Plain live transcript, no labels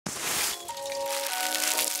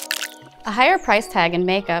A higher price tag in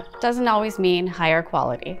makeup doesn't always mean higher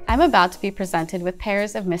quality. I'm about to be presented with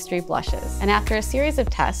pairs of mystery blushes, and after a series of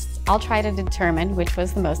tests, I'll try to determine which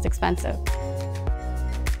was the most expensive.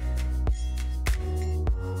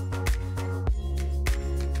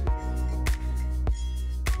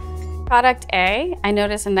 Product A, I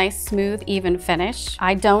notice a nice smooth, even finish.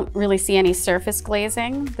 I don't really see any surface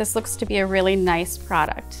glazing. This looks to be a really nice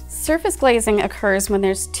product. Surface glazing occurs when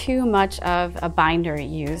there's too much of a binder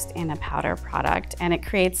used in a powder product, and it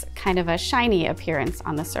creates kind of a shiny appearance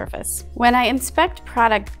on the surface. When I inspect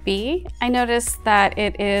product B, I notice that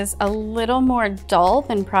it is a little more dull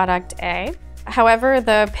than product A. However,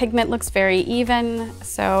 the pigment looks very even,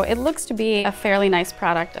 so it looks to be a fairly nice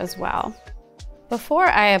product as well. Before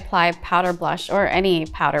I apply powder blush, or any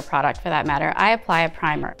powder product for that matter, I apply a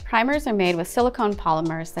primer. Primers are made with silicone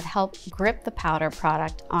polymers that help grip the powder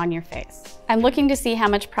product on your face. I'm looking to see how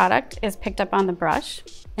much product is picked up on the brush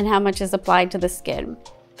and how much is applied to the skin.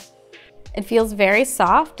 It feels very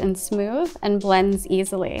soft and smooth and blends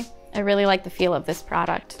easily. I really like the feel of this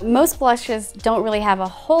product. Most blushes don't really have a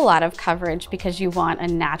whole lot of coverage because you want a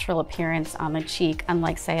natural appearance on the cheek,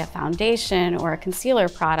 unlike say a foundation or a concealer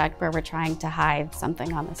product where we're trying to hide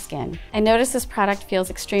something on the skin. I notice this product feels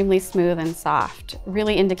extremely smooth and soft,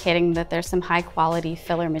 really indicating that there's some high quality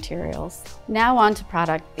filler materials. Now on to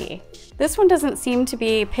product B. This one doesn't seem to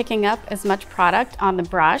be picking up as much product on the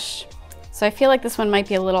brush, so I feel like this one might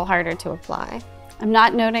be a little harder to apply. I'm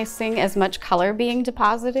not noticing as much color being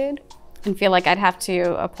deposited and feel like I'd have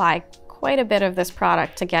to apply quite a bit of this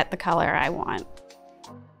product to get the color I want.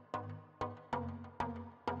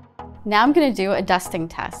 Now I'm going to do a dusting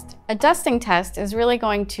test. A dusting test is really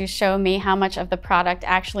going to show me how much of the product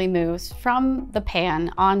actually moves from the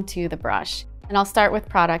pan onto the brush. And I'll start with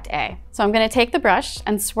product A. So I'm going to take the brush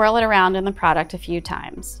and swirl it around in the product a few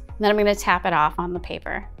times. Then I'm going to tap it off on the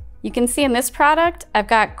paper. You can see in this product, I've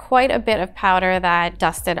got quite a bit of powder that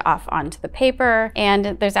dusted off onto the paper,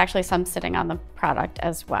 and there's actually some sitting on the product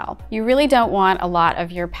as well. You really don't want a lot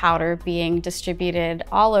of your powder being distributed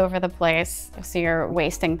all over the place, so you're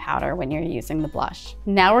wasting powder when you're using the blush.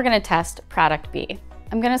 Now we're gonna test product B.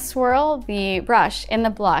 I'm gonna swirl the brush in the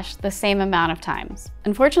blush the same amount of times.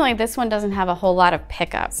 Unfortunately, this one doesn't have a whole lot of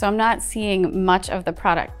pickup, so I'm not seeing much of the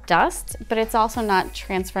product dust, but it's also not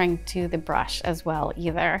transferring to the brush as well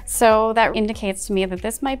either. So that indicates to me that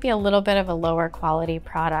this might be a little bit of a lower quality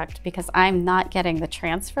product because I'm not getting the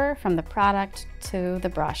transfer from the product to the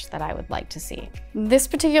brush that I would like to see. This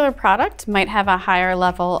particular product might have a higher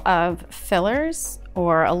level of fillers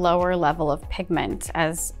or a lower level of pigment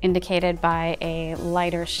as indicated by a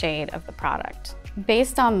lighter shade of the product.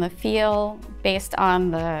 Based on the feel, based on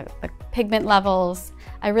the pigment levels,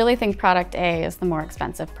 I really think product A is the more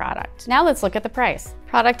expensive product. Now let's look at the price.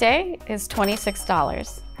 Product A is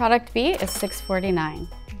 $26. Product B is $6.49.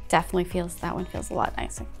 Definitely that one feels a lot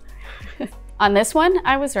nicer. On this one,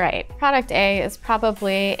 I was right. Product A is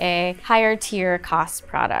probably a higher tier cost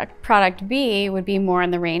product. Product B would be more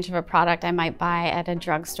in the range of a product I might buy at a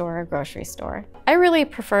drugstore or grocery store. I really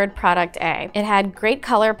preferred product A. It had great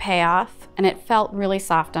color payoff and it felt really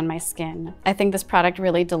soft on my skin. I think this product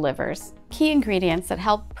really delivers. Key ingredients that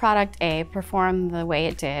helped product A perform the way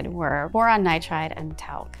it did were boron nitride and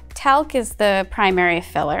talc. Talc is the primary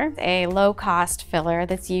filler, a low-cost filler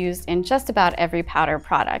that's used in just about every powder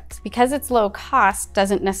product. Because it's low cost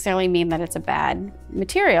doesn't necessarily mean that it's a bad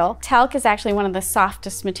material. Talc is actually one of the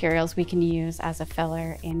softest materials we can use as a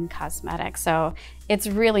filler in cosmetics, so it's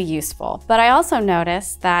really useful. But I also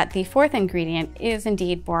noticed that the fourth ingredient is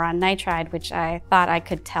indeed boron nitride, which I thought I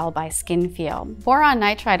could tell by skin feel. Boron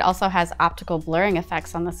nitride also has optical blurring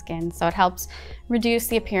effects on the skin, so it helps reduce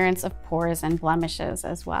the appearance of pores and blemishes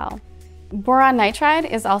as well. Boron nitride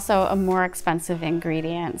is also a more expensive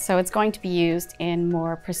ingredient, so it's going to be used in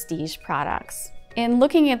more prestige products. In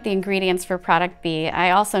looking at the ingredients for product B,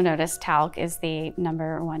 I also noticed talc is the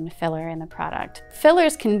 #1 filler in the product.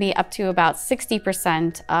 Fillers can be up to about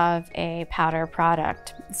 60% of a powder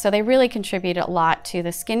product, so they really contribute a lot to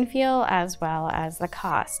the skin feel as well as the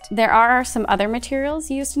cost. There are some other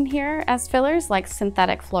materials used in here as fillers, like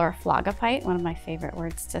synthetic fluoroflagopite, one of my favorite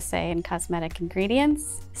words to say in cosmetic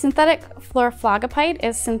ingredients. Synthetic fluoroflagopite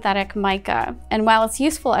is synthetic mica, and while it's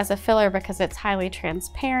useful as a filler because it's highly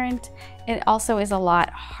transparent, it also is a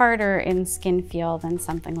lot harder in skin feel than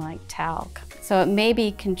something like talc. So it may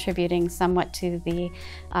be contributing somewhat to the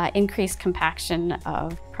increased compaction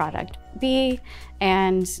of product B,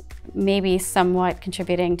 and maybe somewhat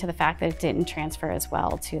contributing to the fact that it didn't transfer as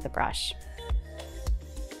well to the brush.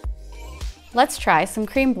 Let's try some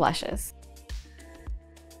cream blushes.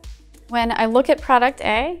 When I look at product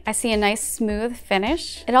A, I see a nice smooth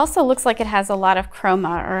finish. It also looks like it has a lot of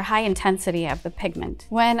chroma or high intensity of the pigment.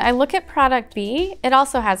 When I look at product B, it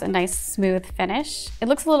also has a nice smooth finish. It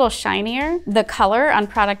looks a little shinier. The color on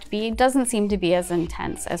product B doesn't seem to be as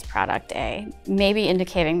intense as product A, maybe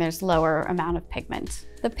indicating there's lower amount of pigment.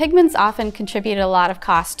 The pigments often contribute a lot of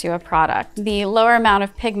cost to a product. The lower amount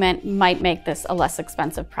of pigment might make this a less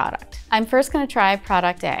expensive product. I'm first going to try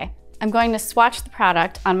product A. I'm going to swatch the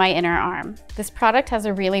product on my inner arm. This product has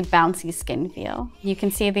a really bouncy skin feel. You can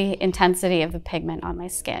see the intensity of the pigment on my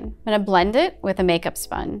skin. I'm gonna blend it with a makeup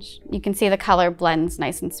sponge. You can see the color blends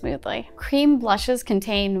nice and smoothly. Cream blushes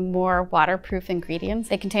contain more waterproof ingredients.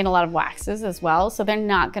 They contain a lot of waxes as well, so they're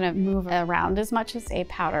not gonna move around as much as a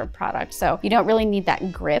powder product. So you don't really need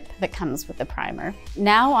that grip that comes with the primer.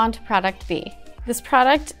 Now on to product B. This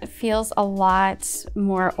product feels a lot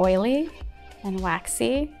more oily and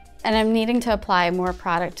waxy, and I'm needing to apply more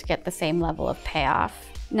product to get the same level of payoff.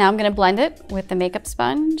 Now I'm gonna blend it with the makeup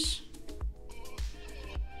sponge.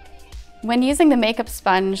 When using the makeup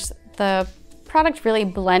sponge, the product really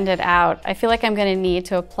blended out. I feel like I'm gonna need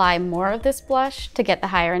to apply more of this blush to get the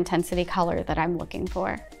higher intensity color that I'm looking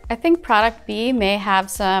for. I think product B may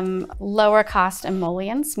have some lower cost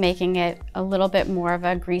emollients, making it a little bit more of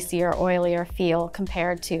a greasier, oilier feel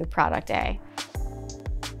compared to product A.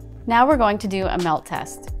 Now we're going to do a melt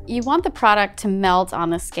test. You want the product to melt on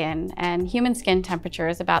the skin, and human skin temperature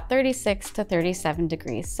is about 36 to 37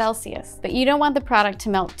 degrees Celsius. But you don't want the product to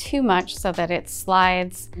melt too much so that it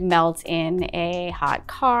slides, melts in a hot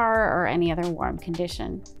car or any other warm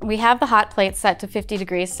condition. We have the hot plate set to 50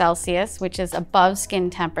 degrees Celsius, which is above skin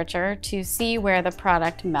temperature, to see where the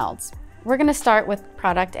product melts. We're going to start with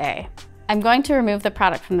product A. I'm going to remove the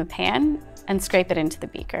product from the pan and scrape it into the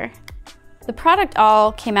beaker. The product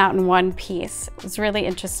all came out in one piece. It was really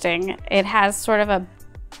interesting. It has sort of a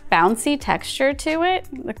bouncy texture to it.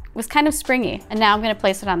 It was kind of springy. And now I'm gonna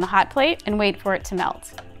place it on the hot plate and wait for it to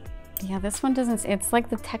melt. Yeah, this one doesn't, it's like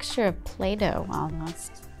the texture of Play-Doh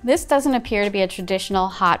almost. This doesn't appear to be a traditional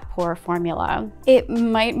hot pour formula. It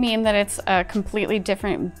might mean that it's a completely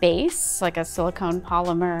different base, like a silicone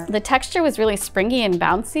polymer. The texture was really springy and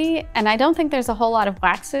bouncy, and I don't think there's a whole lot of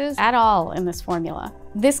waxes at all in this formula.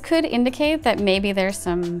 This could indicate that maybe there's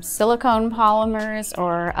some silicone polymers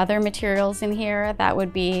or other materials in here that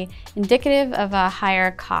would be indicative of a higher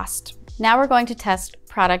cost. Now we're going to test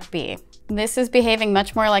product B. This is behaving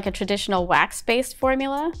much more like a traditional wax-based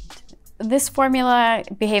formula. This formula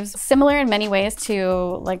behaves similar in many ways to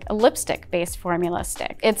like a lipstick-based formula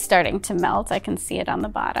stick. It's starting to melt. I can see it on the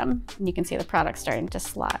bottom. And you can see the product starting to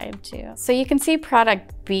slide too. So you can see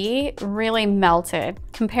product B really melted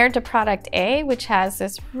compared to product A, which has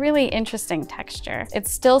this really interesting texture.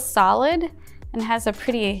 It's still solid and has a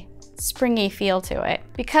pretty springy feel to it.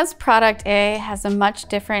 Because product A has a much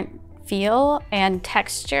different feel and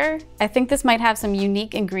texture, I think this might have some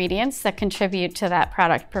unique ingredients that contribute to that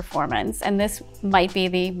product performance, and this might be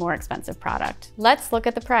the more expensive product. Let's look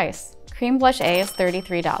at the price. Cream blush A is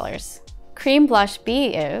 $33. Cream blush B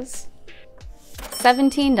is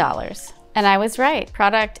 $17. And I was right,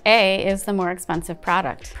 product A is the more expensive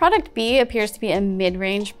product. Product B appears to be a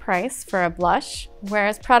mid-range price for a blush,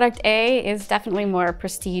 whereas product A is definitely more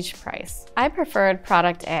prestige price. I preferred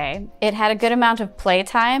product A. It had a good amount of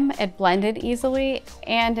playtime, it blended easily,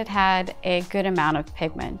 and it had a good amount of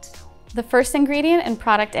pigment. The first ingredient in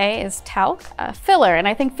product A is talc, a filler, and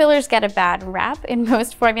I think fillers get a bad rap in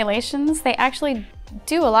most formulations. They actually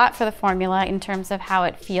do a lot for the formula in terms of how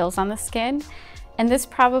it feels on the skin, and this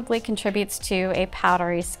probably contributes to a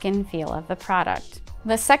powdery skin feel of the product.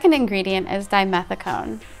 The second ingredient is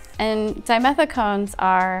dimethicone, and dimethicones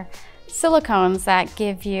are silicones that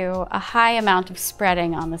give you a high amount of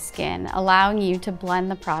spreading on the skin, allowing you to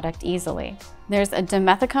blend the product easily. There's a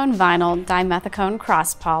dimethicone vinyl dimethicone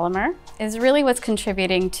cross polymer is really what's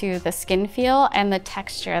contributing to the skin feel and the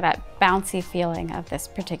texture, that bouncy feeling of this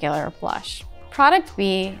particular blush. Product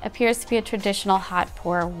B appears to be a traditional hot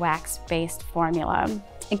pour wax-based formula.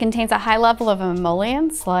 It contains a high level of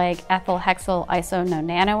emollients like ethyl hexyl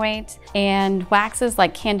isononanoate and waxes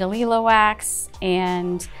like candelilla wax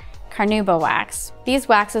and carnauba wax. These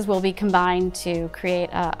waxes will be combined to create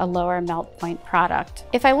a lower melt point product.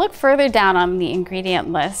 If I look further down on the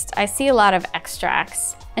ingredient list, I see a lot of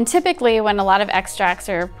extracts. And typically when a lot of extracts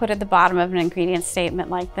are put at the bottom of an ingredient statement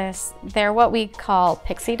like this, they're what we call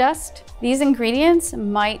pixie dust. These ingredients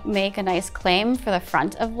might make a nice claim for the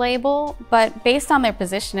front of label, but based on their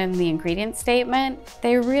position in the ingredient statement,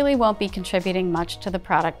 they really won't be contributing much to the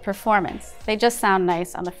product performance. They just sound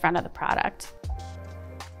nice on the front of the product.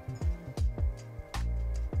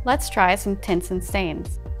 Let's try some tints and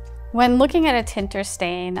stains. When looking at a tint or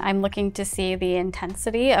stain, I'm looking to see the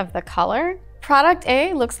intensity of the color. Product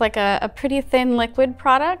A looks like a pretty thin liquid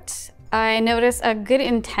product. I notice a good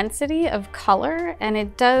intensity of color, and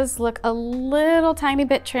it does look a little tiny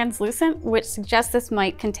bit translucent, which suggests this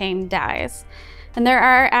might contain dyes. And there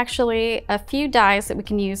are actually a few dyes that we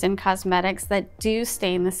can use in cosmetics that do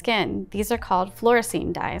stain the skin. These are called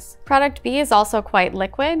fluorescein dyes. Product B is also quite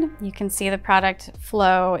liquid. You can see the product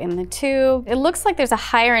flow in the tube. It looks like there's a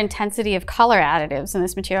higher intensity of color additives in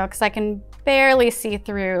this material because I can barely see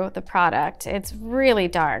through the product. It's really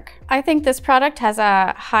dark. I think this product has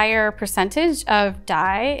a higher percentage of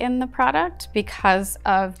dye in the product because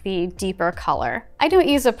of the deeper color. I don't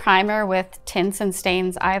use a primer with tints and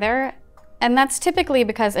stains either. And that's typically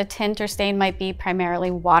because a tint or stain might be primarily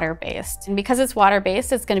water-based. And because it's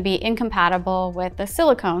water-based, it's going to be incompatible with the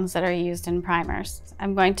silicones that are used in primers.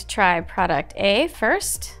 I'm going to try product A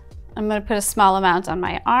first. I'm going to put a small amount on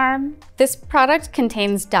my arm. This product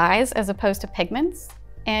contains dyes as opposed to pigments.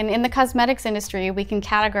 And in the cosmetics industry, we can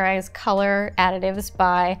categorize color additives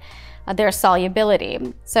by their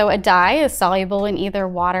solubility. So a dye is soluble in either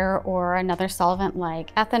water or another solvent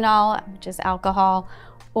like ethanol, which is alcohol,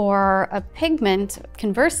 or a pigment,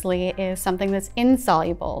 conversely, is something that's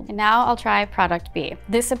insoluble. And now I'll try product B.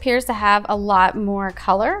 This appears to have a lot more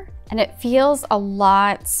color, and it feels a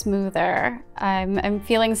lot smoother. I'm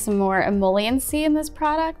feeling some more emolliency in this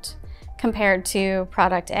product compared to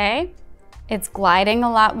product A. It's gliding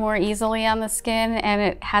a lot more easily on the skin, and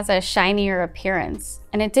it has a shinier appearance.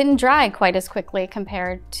 And it didn't dry quite as quickly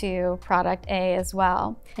compared to product A as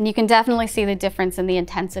well. And you can definitely see the difference in the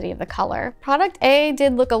intensity of the color. Product A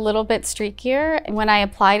did look a little bit streakier. And when I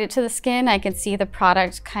applied it to the skin, I could see the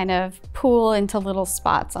product kind of pool into little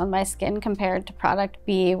spots on my skin compared to product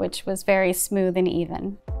B, which was very smooth and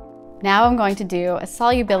even. Now I'm going to do a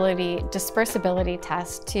solubility dispersibility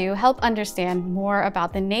test to help understand more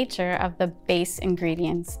about the nature of the base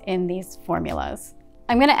ingredients in these formulas.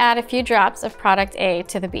 I'm going to add a few drops of product A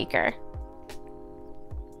to the beaker.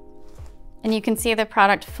 And you can see the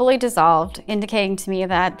product fully dissolved, indicating to me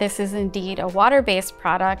that this is indeed a water-based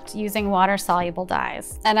product using water-soluble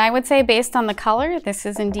dyes. And I would say based on the color, this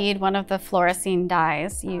is indeed one of the fluorescein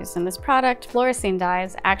dyes used in this product. Fluorescein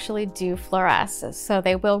dyes actually do fluoresce, so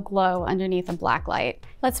they will glow underneath a black light.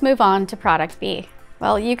 Let's move on to product B.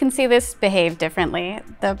 Well, you can see this behave differently.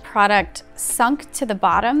 The product sunk to the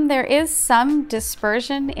bottom. There is some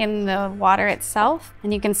dispersion in the water itself,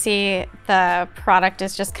 and you can see the product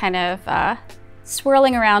is just kind of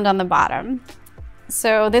swirling around on the bottom.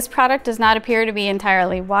 So this product does not appear to be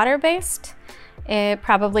entirely water-based. It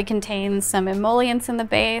probably contains some emollients in the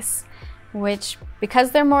base, which, because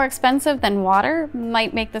they're more expensive than water,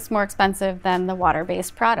 might make this more expensive than the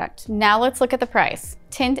water-based product. Now let's look at the price.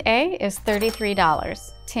 Tint A is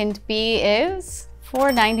 $33. Tint B is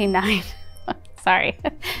 $4.99. Sorry.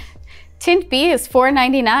 Tint B is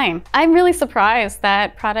 $4.99. I'm really surprised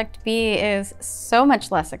that product B is so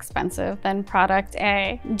much less expensive than product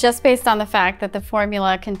A, just based on the fact that the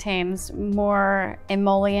formula contains more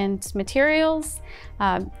emollient materials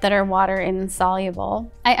that are water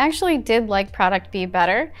insoluble. I actually did like product B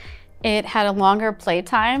better. It had a longer play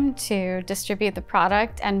time to distribute the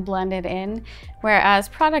product and blend it in, whereas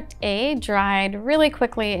product A dried really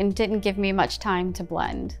quickly and didn't give me much time to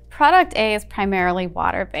blend. Product A is primarily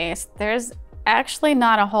water-based. There's actually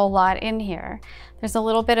not a whole lot in here. There's a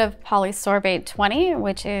little bit of polysorbate 20,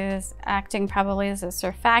 which is acting probably as a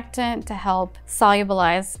surfactant to help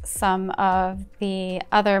solubilize some of the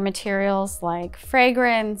other materials like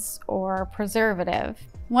fragrance or preservative.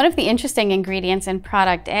 One of the interesting ingredients in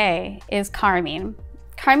product A is carmine.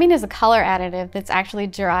 Carmine is a color additive that's actually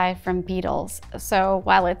derived from beetles. So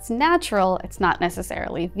while it's natural, it's not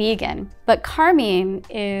necessarily vegan. But carmine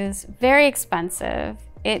is very expensive.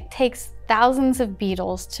 It takes thousands of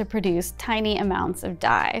beetles to produce tiny amounts of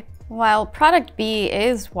dye. While product B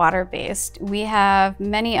is water-based, we have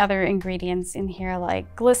many other ingredients in here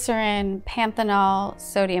like glycerin, panthenol,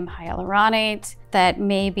 sodium hyaluronate that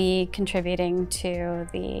may be contributing to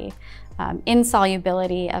the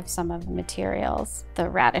insolubility of some of the materials. The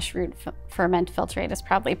radish root ferment filtrate is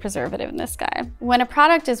probably preservative in this guy. When a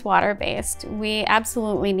product is water-based, we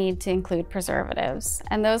absolutely need to include preservatives.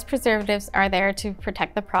 And those preservatives are there to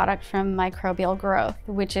protect the product from microbial growth,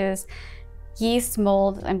 which is yeast,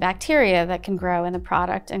 mold, and bacteria that can grow in the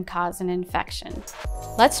product and cause an infection.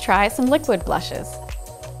 Let's try some liquid blushes.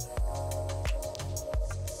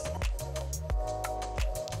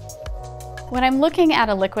 When I'm looking at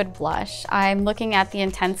a liquid blush, I'm looking at the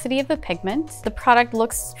intensity of the pigment. The product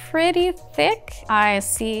looks pretty thick. I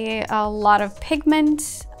see a lot of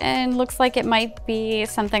pigment and looks like it might be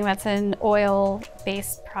something that's an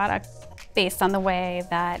oil-based product based on the way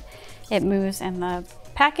that it moves in the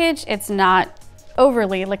package. It's not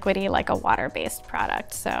overly liquidy like a water-based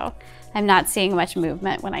product, so I'm not seeing much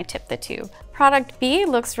movement when I tip the tube. Product B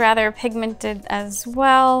looks rather pigmented as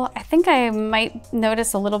well. I think I might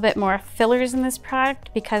notice a little bit more fillers in this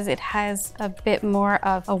product because it has a bit more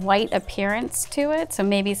of a white appearance to it, so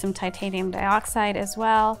maybe some titanium dioxide as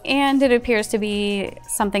well. And it appears to be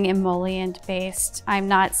something emollient based. I'm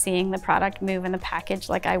not seeing the product move in the package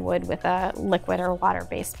like I would with a liquid or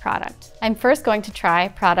water-based product. I'm first going to try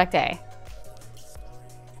product A.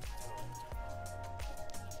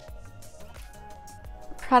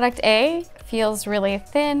 Product A feels really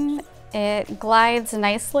thin. It glides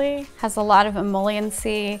nicely, has a lot of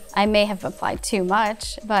emolliency. I may have applied too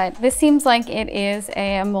much, but this seems like it is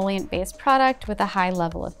a emollient-based product with a high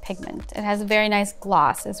level of pigment. It has a very nice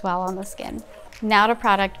gloss as well on the skin. Now to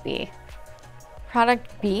product B. Product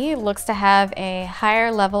B looks to have a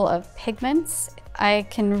higher level of pigments. I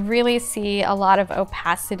can really see a lot of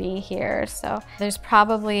opacity here, so there's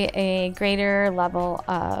probably a greater level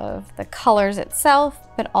of the colors itself,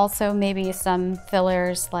 but also maybe some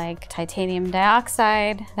fillers like titanium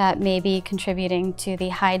dioxide that may be contributing to the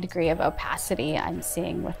high degree of opacity I'm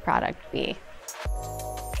seeing with product B.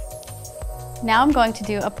 Now I'm going to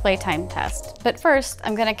do a playtime test, but first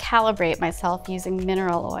I'm going to calibrate myself using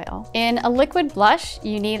mineral oil. In a liquid blush,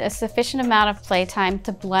 you need a sufficient amount of playtime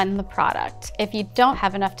to blend the product. If you don't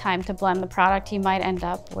have enough time to blend the product, you might end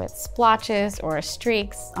up with splotches or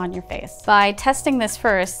streaks on your face. By testing this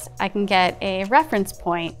first, I can get a reference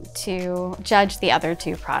point to judge the other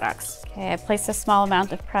two products. Okay, I placed a small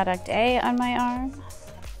amount of product A on my arm.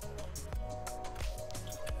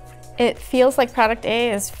 It feels like product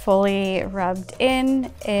A is fully rubbed in.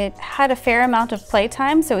 It had a fair amount of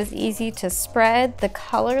playtime, so it was easy to spread. The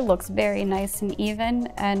color looks very nice and even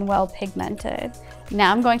and well pigmented.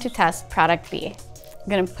 Now I'm going to test product B. I'm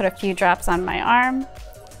going to put a few drops on my arm.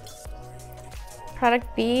 Product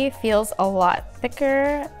B feels a lot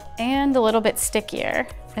thicker and a little bit stickier.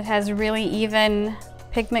 It has really even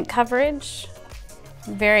pigment coverage,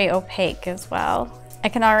 very opaque as well. I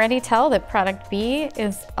can already tell that product B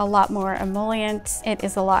is a lot more emollient. It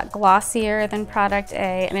is a lot glossier than product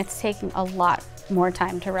A, and it's taking a lot more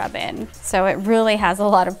time to rub in. So it really has a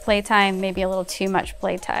lot of playtime, maybe a little too much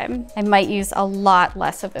playtime. I might use a lot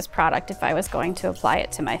less of this product if I was going to apply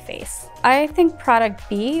it to my face. I think product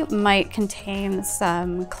B might contain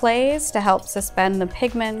some clays to help suspend the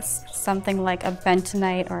pigments, something like a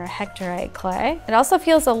bentonite or a hectorite clay. It also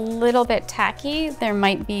feels a little bit tacky. There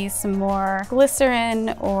might be some more glycerin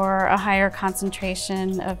or a higher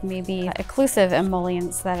concentration of maybe occlusive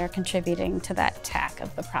emollients that are contributing to that tack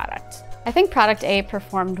of the product. I think product A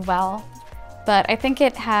performed well, but I think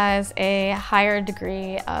it has a higher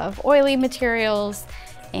degree of oily materials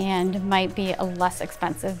and might be a less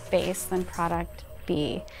expensive base than product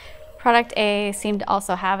B. Product A seemed to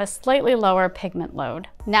also have a slightly lower pigment load.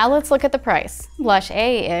 Now let's look at the price. Blush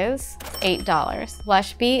A is $8.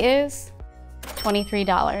 Blush B is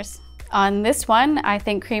 $23. On this one, I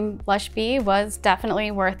think Cream Blush B was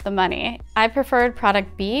definitely worth the money. I preferred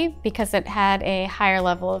product B because it had a higher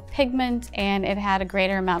level of pigment and it had a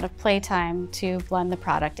greater amount of playtime to blend the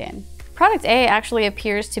product in. Product A actually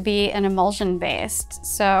appears to be an emulsion based,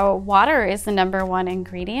 so water is the #1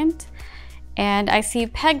 ingredient. And I see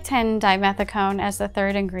PEG-10 dimethicone as the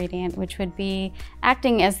third ingredient, which would be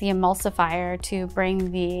acting as the emulsifier to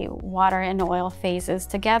bring the water and oil phases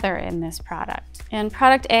together in this product. And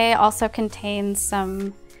product A also contains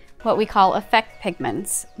some what we call effect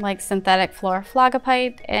pigments, like synthetic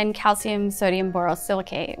fluoroflagopite and calcium sodium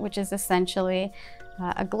borosilicate, which is essentially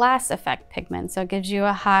a glass effect pigment, so it gives you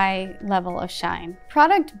a high level of shine.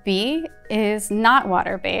 Product B is not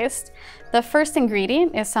water-based. The first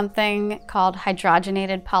ingredient is something called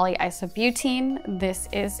hydrogenated polyisobutene. This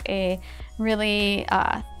is a really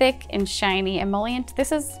thick and shiny emollient.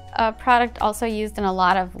 This is a product also used in a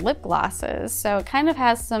lot of lip glosses, so it kind of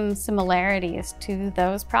has some similarities to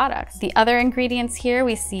those products. The other ingredients here,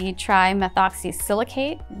 we see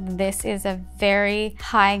trimethoxysilicate. This is a very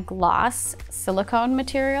high gloss silicone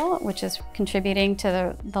material, which is contributing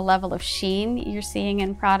to the level of sheen you're seeing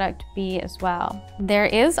in product B as well. There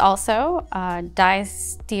is also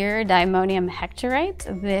diastereodymmonium hectorite.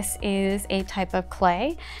 This is a type of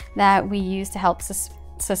clay that we use to help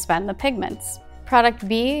suspend the pigments. Product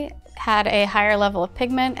B had a higher level of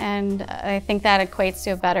pigment, and I think that equates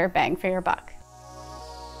to a better bang for your buck.